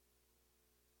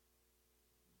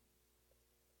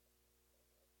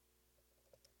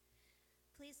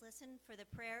Please listen for the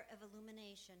prayer of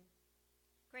illumination.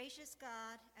 Gracious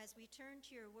God, as we turn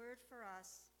to your word for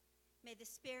us, may the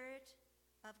Spirit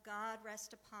of God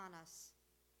rest upon us.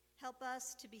 Help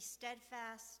us to be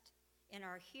steadfast in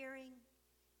our hearing,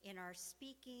 in our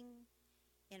speaking,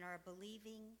 in our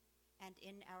believing, and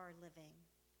in our living.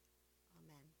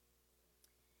 Amen.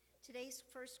 Today's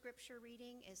first scripture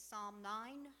reading is Psalm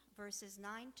 9, verses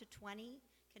 9 to 20,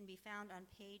 can be found on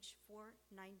page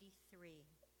 493.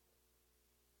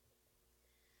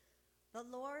 The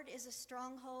Lord is a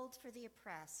stronghold for the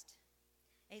oppressed,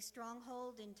 a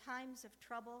stronghold in times of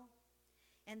trouble,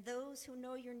 and those who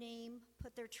know your name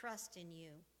put their trust in you.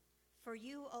 For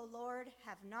you, O Lord,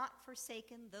 have not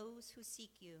forsaken those who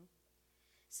seek you.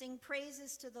 Sing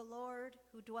praises to the Lord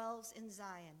who dwells in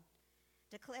Zion.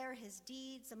 Declare his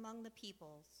deeds among the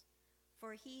peoples.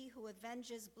 For he who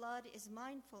avenges blood is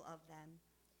mindful of them.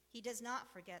 He does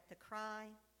not forget the cry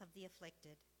of the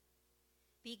afflicted.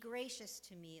 Be gracious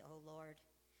to me, O Lord.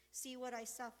 See what I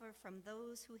suffer from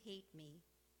those who hate me.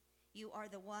 You are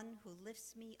the one who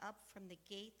lifts me up from the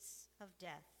gates of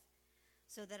death,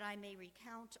 so that I may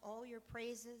recount all your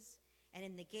praises, and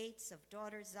in the gates of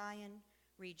daughter Zion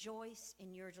rejoice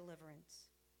in your deliverance.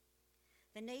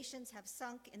 The nations have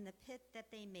sunk in the pit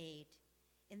that they made.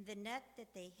 In the net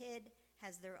that they hid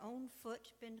has their own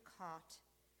foot been caught.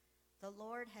 The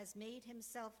Lord has made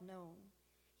himself known.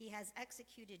 He has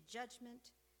executed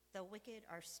judgment. The wicked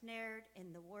are snared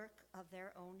in the work of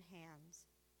their own hands.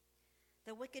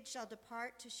 The wicked shall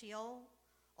depart to Sheol,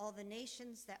 all the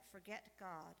nations that forget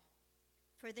God.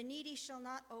 For the needy shall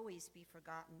not always be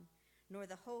forgotten, nor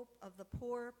the hope of the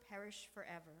poor perish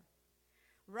forever.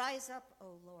 Rise up,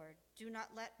 O Lord, do not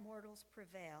let mortals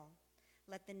prevail.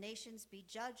 Let the nations be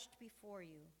judged before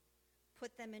you.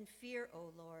 Put them in fear,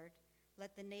 O Lord.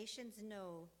 Let the nations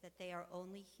know that they are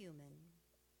only human.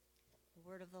 The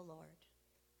word of the Lord.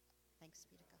 Thanks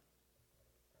be to God.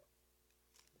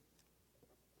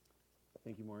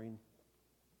 Thank you, Maureen.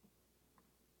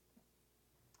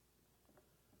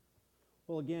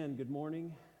 Well, again, good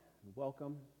morning and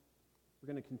welcome.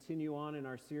 We're going to continue on in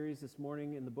our series this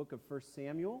morning in the book of 1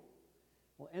 Samuel.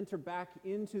 We'll enter back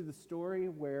into the story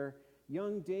where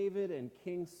young David and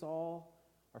King Saul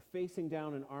are facing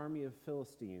down an army of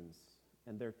Philistines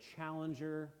and their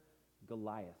challenger,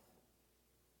 Goliath.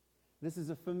 This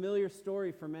is a familiar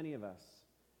story for many of us.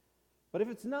 But if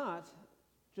it's not,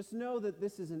 just know that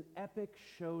this is an epic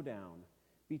showdown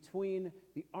between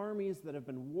the armies that have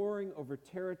been warring over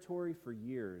territory for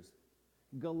years.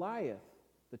 Goliath,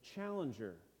 the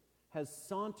challenger, has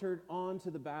sauntered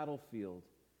onto the battlefield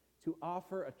to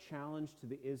offer a challenge to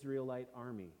the Israelite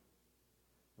army.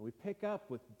 And we pick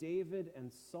up with David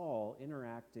and Saul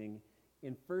interacting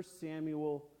in 1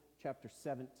 Samuel chapter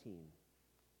 17.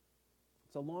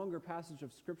 It's a longer passage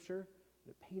of Scripture,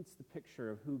 but it paints the picture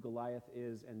of who Goliath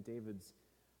is and David's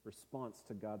response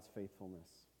to God's faithfulness.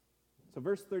 So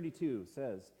verse 32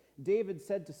 says, David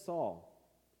said to Saul,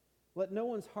 "Let no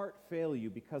one's heart fail you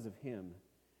because of him.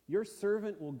 Your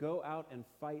servant will go out and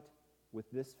fight with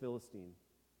this Philistine."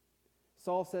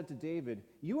 Saul said to David,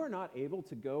 "You are not able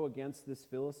to go against this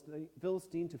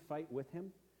Philistine to fight with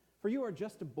him, for you are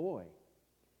just a boy,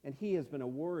 and he has been a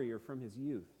warrior from his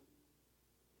youth."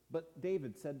 But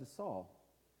David said to Saul,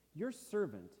 "Your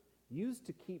servant used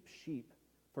to keep sheep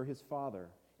for his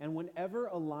father, and whenever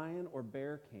a lion or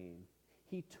bear came,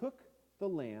 he took a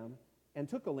lamb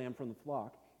from the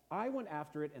flock. I went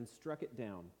after it and struck it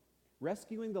down,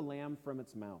 rescuing the lamb from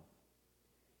its mouth.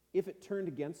 If it turned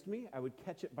against me, I would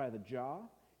catch it by the jaw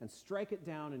and strike it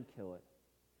down and kill it.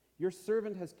 Your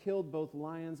servant has killed both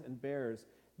lions and bears.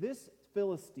 This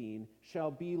Philistine shall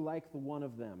be like the one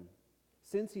of them,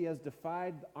 since he has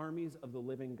defied the armies of the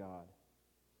living God."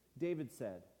 David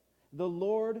said, "The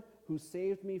Lord who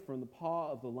saved me from the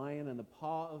paw of the lion and the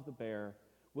paw of the bear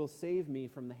will save me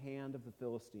from the hand of the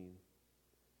Philistine."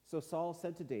 So Saul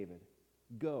said to David,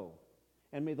 "Go,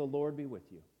 and may the Lord be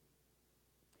with you."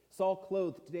 Saul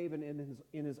clothed David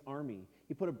in his army.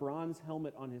 He put a bronze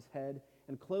helmet on his head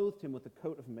and clothed him with a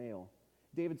coat of mail.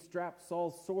 David strapped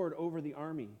Saul's sword over the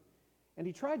army, and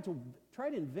he tried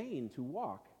in vain to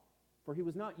walk, for he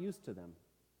was not used to them.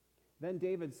 Then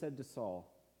David said to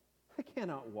Saul, "I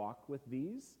cannot walk with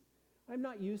these. I am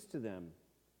not used to them."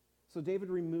 So David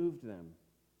removed them.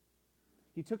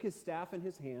 He took his staff in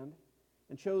his hand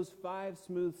and chose 5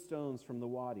 smooth stones from the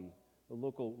wadi,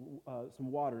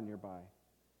 some water nearby,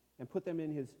 and put them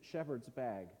in his shepherd's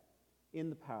bag,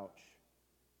 in the pouch,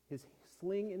 his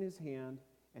sling in his hand,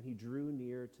 and he drew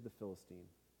near to the Philistine.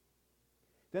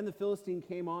 Then the Philistine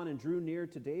came on and drew near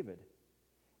to David,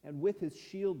 and with his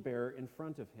shield bearer in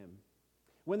front of him.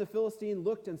 When the Philistine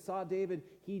looked and saw David,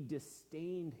 he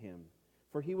disdained him,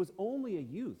 for he was only a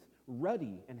youth,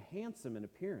 ruddy and handsome in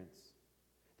appearance.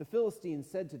 The Philistine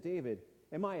said to David,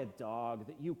 "Am I a dog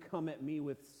that you come at me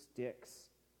with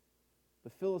sticks?" The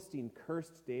Philistine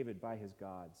cursed David by his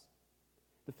gods.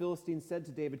 The Philistine said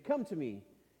to David, "Come to me,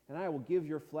 and I will give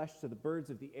your flesh to the birds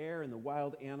of the air and the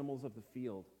wild animals of the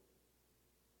field."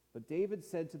 But David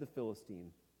said to the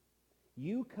Philistine,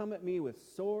 "You come at me with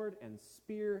sword and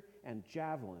spear and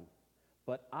javelin,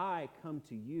 but I come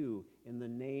to you in the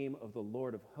name of the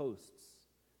Lord of hosts,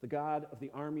 the God of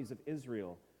the armies of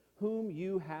Israel, whom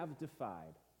you have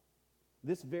defied.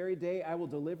 This very day I will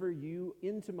deliver you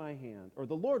into my hand, or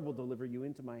the Lord will deliver you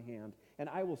into my hand, and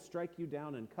I will strike you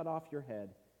down and cut off your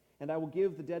head. And I will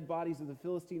give the dead bodies of the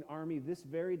Philistine army this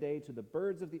very day to the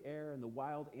birds of the air and the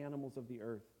wild animals of the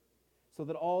earth, so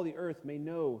that all the earth may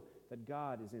know that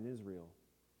God is in Israel,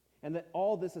 and that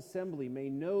all this assembly may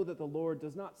know that the Lord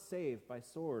does not save by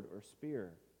sword or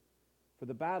spear. For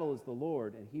the battle is the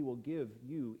Lord, and he will give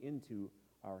you into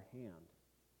our hand."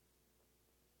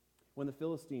 When the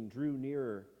Philistine drew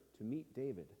nearer to meet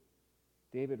David,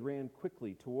 David ran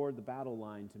quickly toward the battle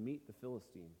line to meet the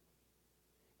Philistine.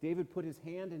 David put his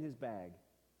hand in his bag,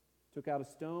 took out a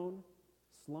stone,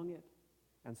 slung it,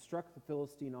 and struck the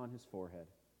Philistine on his forehead.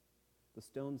 The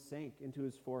stone sank into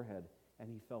his forehead, and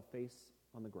he fell face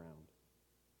on the ground.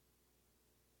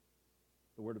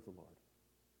 The word of the Lord.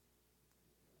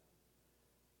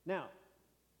 Now,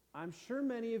 I'm sure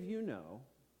many of you know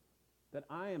that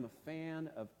I am a fan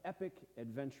of epic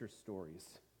adventure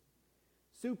stories.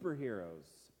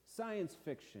 Superheroes, science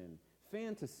fiction,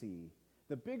 fantasy.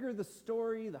 The bigger the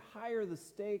story, the higher the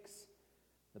stakes,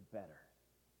 the better.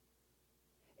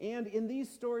 And in these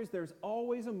stories, there's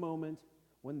always a moment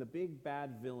when the big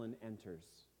bad villain enters,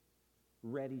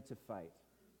 ready to fight.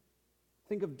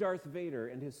 Think of Darth Vader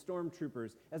and his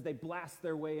stormtroopers as they blast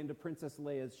their way into Princess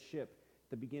Leia's ship at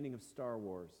the beginning of Star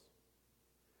Wars.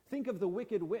 Think of the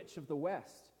Wicked Witch of the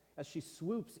West as she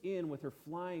swoops in with her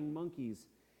flying monkeys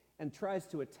and tries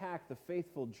to attack the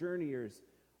faithful journeyers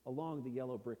along the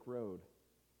yellow brick road.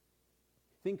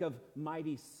 Think of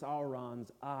mighty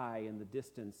Sauron's eye in the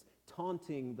distance,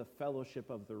 taunting the Fellowship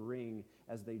of the Ring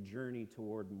as they journey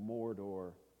toward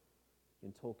Mordor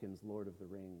in Tolkien's Lord of the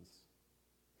Rings.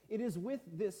 It is with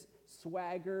this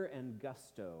swagger and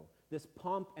gusto, this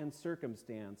pomp and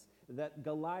circumstance, that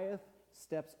Goliath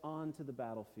steps onto the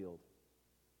battlefield.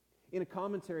 In a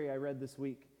commentary I read this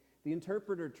week, the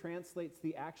interpreter translates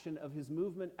the action of his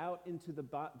movement out into the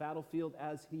battlefield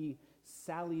as he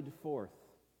sallied forth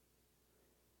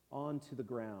onto the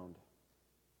ground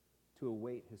to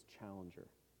await his challenger.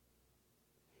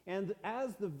 And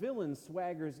as the villain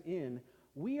swaggers in,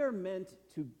 we are meant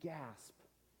to gasp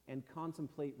and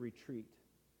contemplate retreat.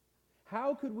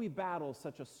 How could we battle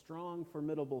such a strong,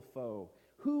 formidable foe?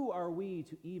 Who are we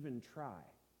to even try?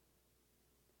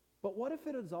 But what if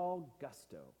it is all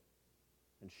gusto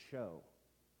and show?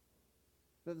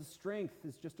 That the strength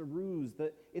is just a ruse,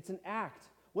 that it's an act.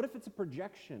 What if it's a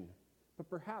projection, but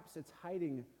perhaps it's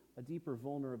hiding a deeper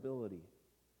vulnerability?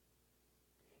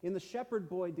 In the shepherd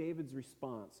boy David's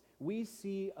response, we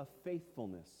see a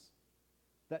faithfulness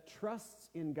that trusts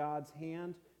in God's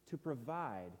hand to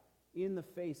provide in the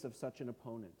face of such an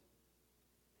opponent.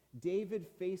 David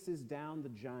faces down the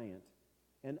giant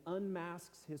and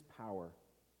unmasks his power,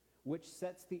 which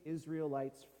sets the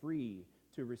Israelites free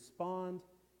to respond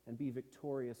and be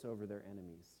victorious over their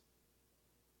enemies.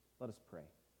 Let us pray.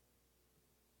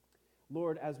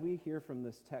 Lord, as we hear from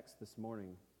this text this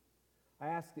morning, I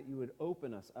ask that you would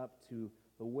open us up to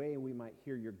the way we might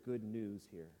hear your good news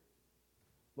here.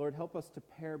 Lord, help us to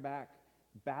pare back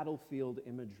battlefield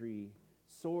imagery,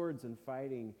 swords and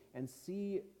fighting, and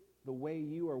see the way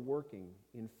you are working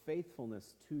in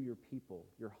faithfulness to your people,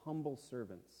 your humble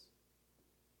servants.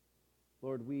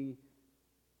 Lord, we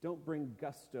don't bring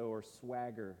gusto or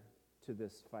swagger to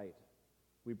this fight.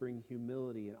 We bring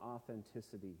humility and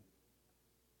authenticity,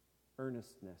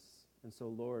 earnestness. And so,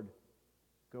 Lord,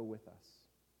 go with us.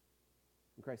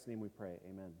 In Christ's name we pray,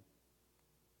 amen.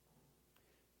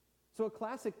 So a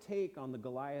classic take on the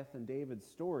Goliath and David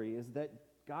story is that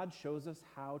God shows us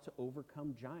how to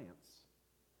overcome giants,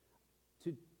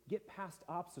 to get past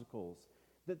obstacles,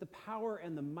 that the power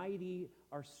and the mighty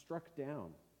are struck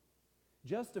down.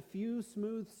 Just a few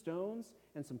smooth stones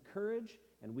and some courage,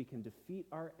 and we can defeat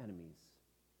our enemies.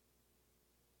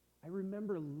 I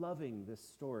remember loving this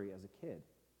story as a kid.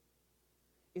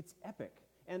 It's epic.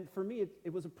 And for me,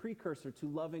 it was a precursor to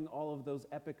loving all of those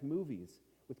epic movies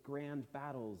with grand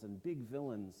battles and big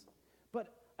villains. But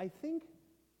I think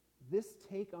this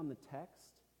take on the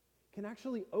text can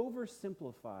actually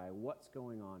oversimplify what's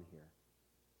going on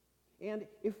here. And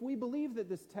if we believe that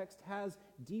this text has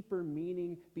deeper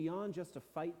meaning beyond just a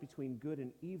fight between good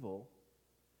and evil,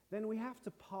 then we have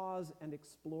to pause and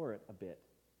explore it a bit.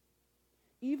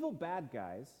 Evil bad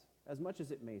guys, as much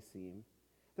as it may seem,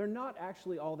 they're not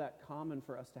actually all that common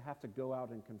for us to have to go out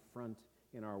and confront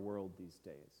in our world these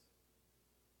days.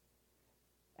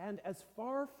 And as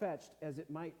far-fetched as it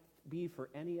might be for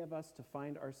any of us to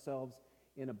find ourselves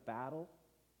in a battle,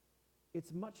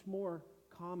 it's much more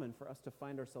common for us to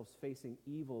find ourselves facing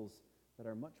evils that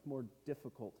are much more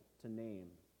difficult to name.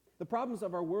 The problems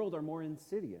of our world are more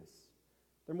insidious.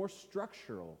 They're more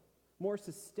structural, more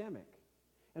systemic,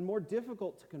 and more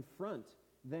difficult to confront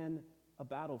than a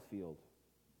battlefield.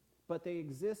 But they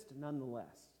exist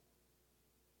nonetheless.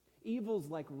 Evils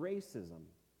like racism,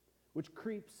 which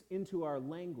creeps into our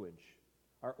language,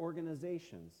 our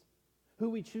organizations, who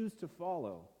we choose to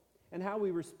follow, and how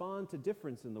we respond to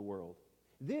difference in the world.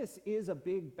 This is a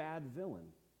big bad villain.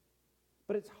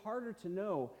 But it's harder to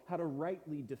know how to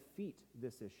rightly defeat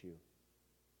this issue.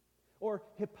 Or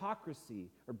hypocrisy,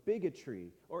 or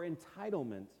bigotry, or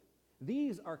entitlement.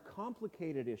 These are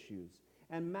complicated issues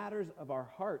and matters of our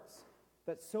hearts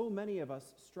that so many of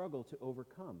us struggle to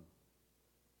overcome.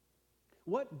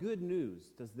 What good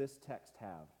news does this text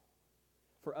have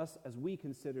for us as we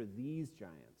consider these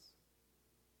giants?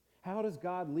 How does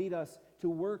God lead us to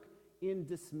work in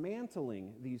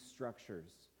dismantling these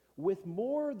structures with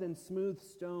more than smooth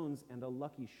stones and a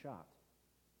lucky shot?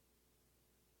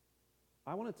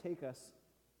 I want to take us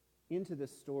into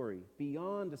this story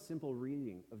beyond a simple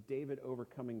reading of David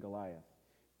overcoming Goliath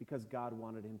because God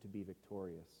wanted him to be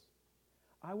victorious.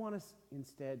 I want us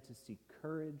instead to see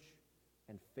courage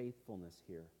and faithfulness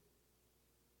here.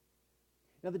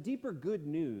 Now, the deeper good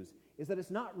news is that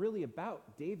it's not really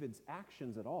about David's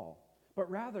actions at all, but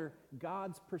rather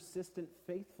God's persistent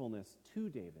faithfulness to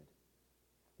David,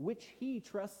 which he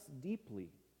trusts deeply,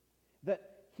 that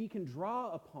he can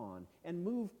draw upon and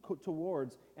move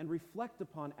towards and reflect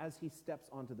upon as he steps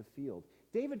onto the field.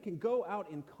 David can go out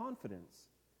in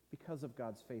confidence because of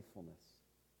God's faithfulness.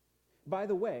 By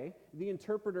the way, the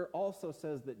interpreter also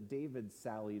says that David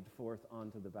sallied forth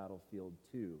onto the battlefield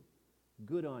too.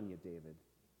 Good on you, David.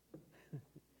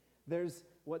 There's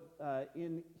what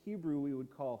in Hebrew we would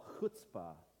call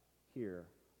chutzpah here,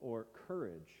 or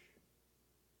courage.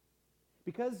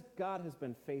 Because God has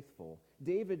been faithful,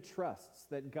 David trusts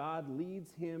that God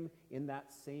leads him in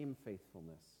that same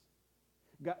faithfulness.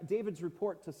 David's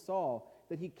report to Saul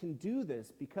that he can do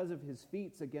this because of his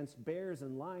feats against bears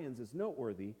and lions is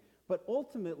noteworthy, but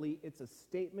ultimately it's a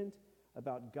statement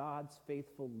about God's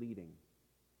faithful leading.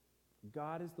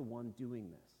 God is the one doing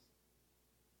this.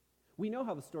 We know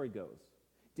how the story goes.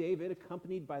 David,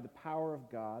 accompanied by the power of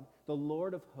God, the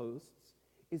Lord of hosts,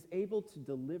 is able to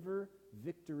deliver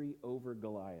victory over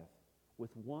Goliath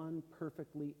with one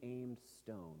perfectly aimed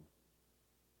stone.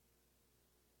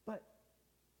 But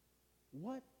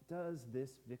what does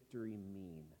this victory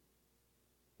mean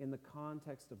in the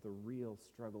context of the real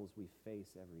struggles we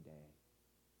face every day?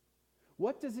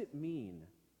 What does it mean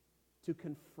to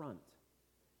confront,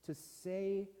 to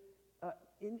say,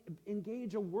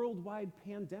 engage a worldwide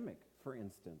pandemic, for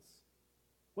instance?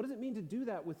 What does it mean to do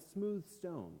that with smooth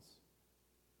stones?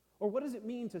 Or what does it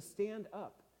mean to stand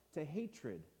up to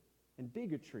hatred and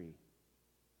bigotry?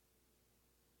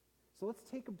 So let's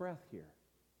take a breath here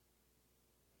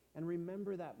and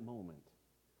remember that moment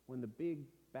when the big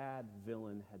bad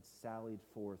villain had sallied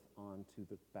forth onto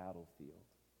the battlefield.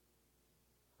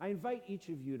 I invite each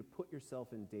of you to put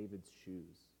yourself in David's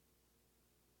shoes.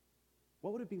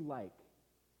 What would it be like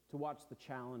to watch the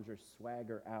challenger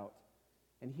swagger out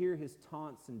and hear his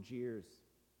taunts and jeers?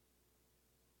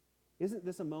 Isn't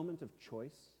this a moment of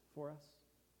choice for us?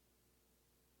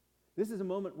 This is a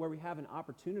moment where we have an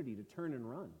opportunity to turn and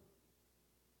run.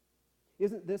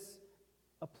 Isn't this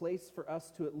a place for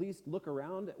us to at least look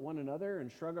around at one another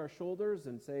and shrug our shoulders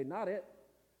and say, not it.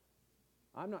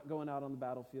 I'm not going out on the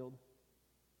battlefield.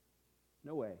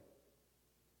 No way.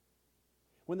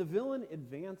 When the villain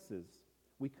advances,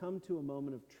 we come to a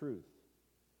moment of truth.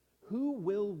 Who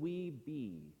will we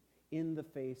be in the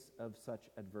face of such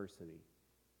adversity?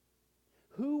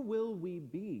 Who will we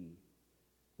be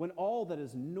when all that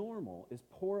is normal is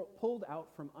pulled out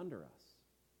from under us?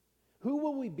 Who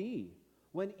will we be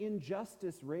when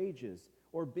injustice rages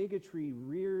or bigotry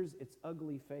rears its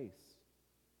ugly face?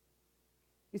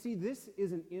 You see, this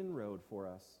is an inroad for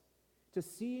us to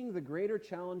seeing the greater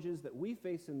challenges that we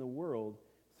face in the world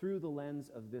through the lens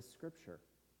of this scripture.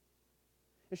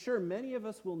 And sure, many of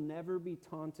us will never be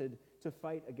taunted to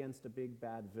fight against a big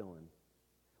bad villain.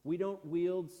 We don't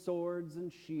wield swords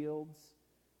and shields.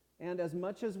 And as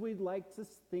much as we'd like to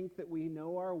think that we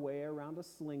know our way around a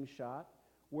slingshot,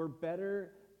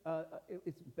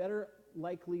 it's better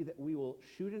likely that we will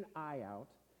shoot an eye out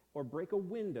or break a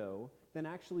window than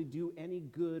actually do any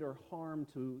good or harm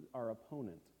to our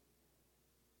opponent.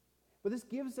 But this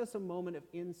gives us a moment of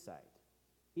insight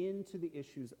into the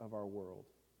issues of our world.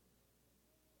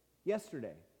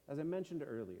 Yesterday, as I mentioned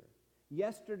earlier,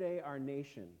 our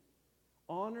nation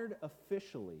honored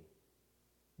officially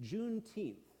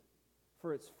Juneteenth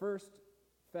for its first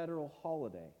federal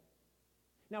holiday.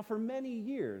 Now, for many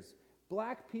years,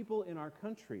 black people in our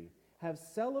country have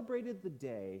celebrated the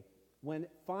day when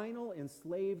final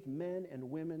enslaved men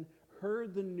and women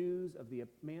heard the news of the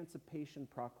Emancipation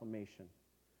Proclamation,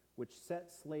 which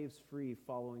set slaves free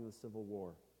following the Civil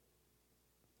War.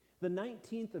 The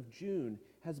 19th of June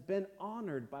has been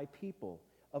honored by people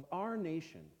of our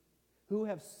nation who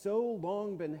have so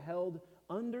long been held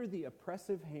under the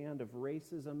oppressive hand of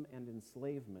racism and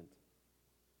enslavement.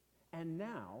 And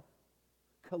now,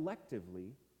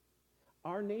 collectively,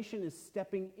 our nation is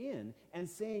stepping in and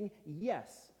saying,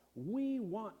 yes, we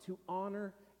want to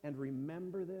honor and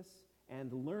remember this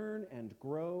and learn and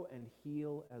grow and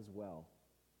heal as well.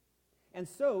 And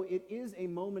so it is a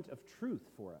moment of truth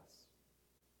for us.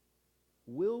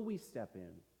 Will we step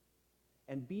in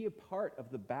and be a part of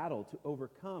the battle to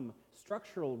overcome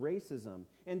structural racism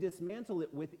and dismantle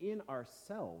it within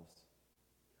ourselves?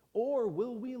 Or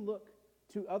will we look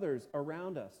to others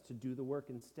around us to do the work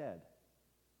instead?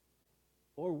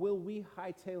 Or will we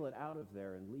hightail it out of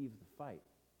there and leave the fight?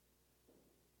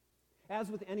 As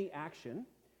with any action,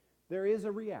 there is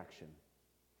a reaction,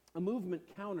 a movement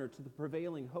counter to the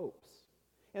prevailing hopes.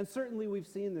 And certainly we've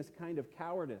seen this kind of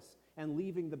cowardice and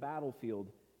leaving the battlefield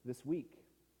this week.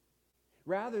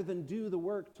 Rather than do the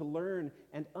work to learn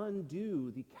and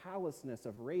undo the callousness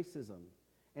of racism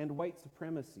and white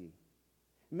supremacy,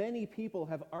 many people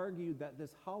have argued that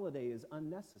this holiday is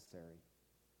unnecessary.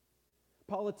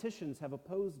 Politicians have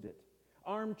opposed it.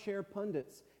 Armchair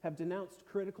pundits have denounced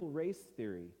critical race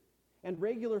theory. And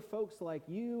regular folks like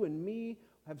you and me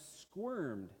have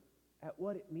squirmed at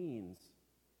what it means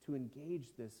to engage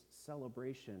this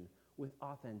celebration with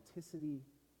authenticity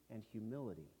and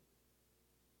humility.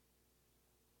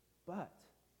 But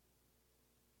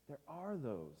there are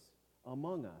those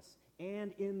among us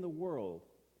and in the world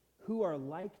who are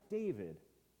like David,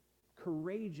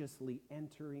 courageously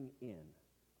entering in.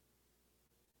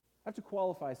 I have to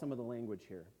qualify some of the language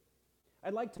here.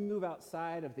 I'd like to move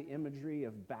outside of the imagery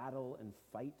of battle and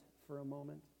fight for a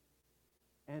moment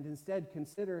and instead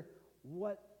consider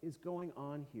what is going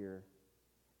on here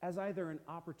as either an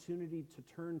opportunity to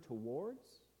turn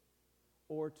towards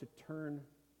or to turn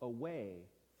away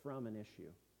from an issue.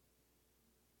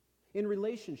 In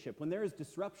relationship, when there is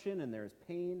disruption and there is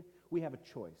pain, we have a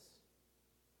choice.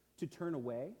 To turn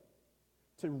away,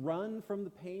 to run from the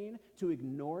pain, to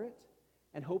ignore it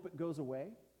and hope it goes away,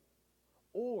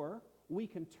 or we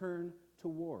can turn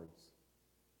towards,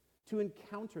 to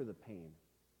encounter the pain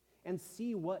and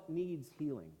see what needs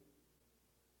healing.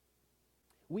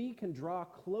 We can draw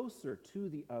closer to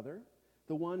the other,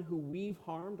 the one who we've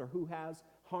harmed or who has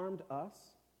harmed us,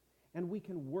 and we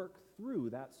can work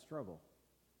through that struggle.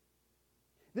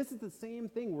 This is the same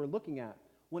thing we're looking at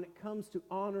when it comes to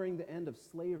honoring the end of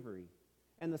slavery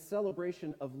and the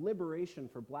celebration of liberation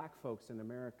for black folks in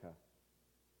America.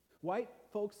 White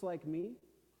folks like me,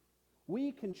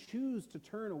 we can choose to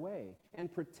turn away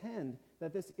and pretend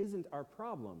that this isn't our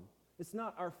problem. It's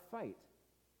not our fight.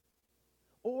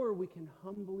 Or we can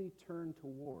humbly turn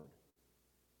toward,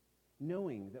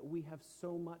 knowing that we have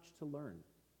so much to learn,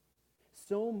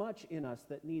 so much in us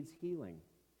that needs healing,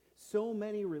 so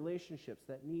many relationships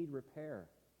that need repair.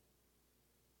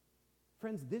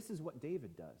 Friends, this is what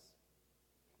David does.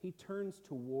 He turns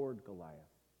toward Goliath.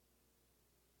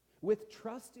 With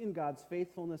trust in God's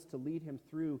faithfulness to lead him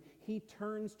through, he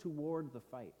turns toward the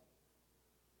fight.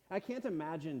 I can't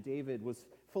imagine David was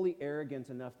fully arrogant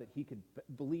enough that he could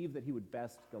believe that he would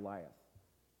best Goliath.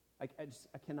 I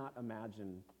cannot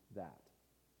imagine that.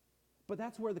 But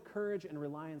that's where the courage and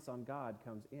reliance on God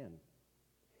comes in.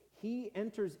 He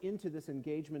enters into this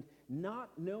engagement not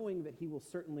knowing that he will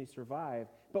certainly survive,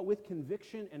 but with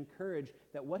conviction and courage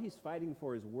that what he's fighting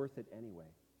for is worth it anyway.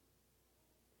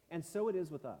 And so it is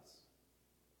with us.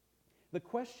 The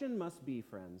question must be,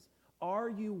 friends, are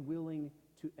you willing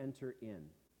to enter in?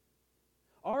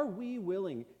 Are we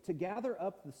willing to gather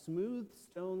up the smooth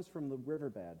stones from the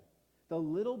riverbed, the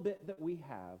little bit that we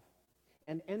have,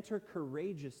 and enter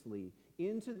courageously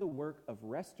into the work of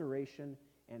restoration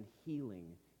and healing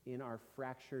in our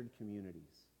fractured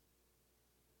communities?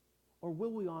 Or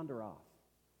will we wander off?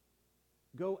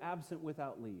 Go absent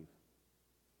without leave?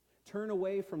 Turn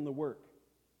away from the work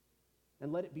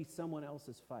and let it be someone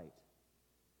else's fight?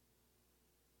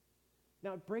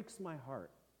 Now, it breaks my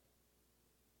heart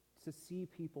to see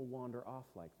people wander off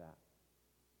like that.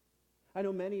 I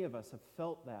know many of us have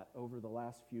felt that over the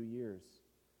last few years.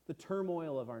 The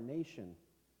turmoil of our nation,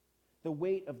 the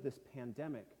weight of this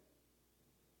pandemic.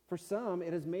 For some,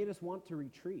 it has made us want to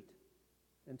retreat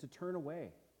and to turn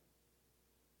away.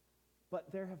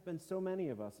 But there have been so many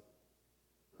of us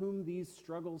whom these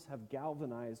struggles have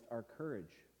galvanized our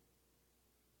courage.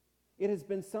 It has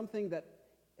been something that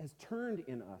has turned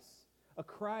in us, a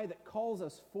cry that calls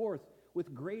us forth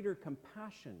with greater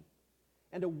compassion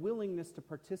and a willingness to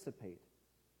participate.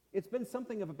 It's been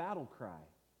something of a battle cry.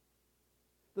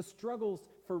 The struggles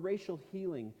for racial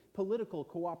healing, political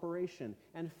cooperation,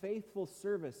 and faithful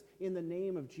service in the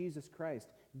name of Jesus Christ,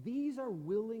 these are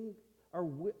worthy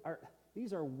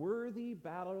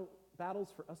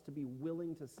battles for us to be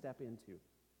willing to step into.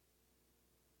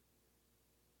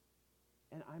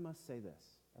 And I must say this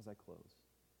as I close,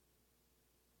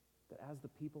 that as the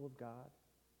people of God,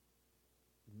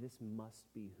 this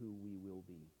must be who we will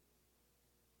be.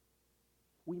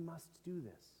 We must do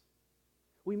this.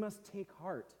 We must take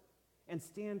heart and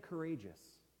stand courageous.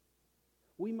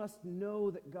 We must know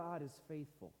that God is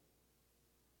faithful.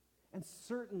 And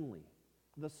certainly,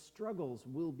 the struggles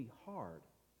will be hard,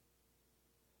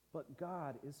 but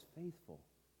God is faithful.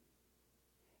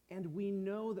 And we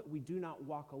know that we do not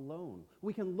walk alone.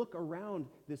 We can look around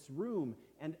this room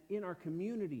and in our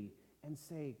community and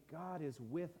say, God is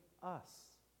with us.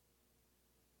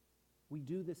 We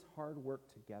do this hard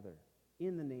work together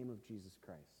in the name of Jesus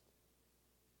Christ.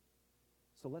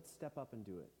 So let's step up and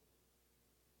do it.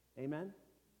 Amen?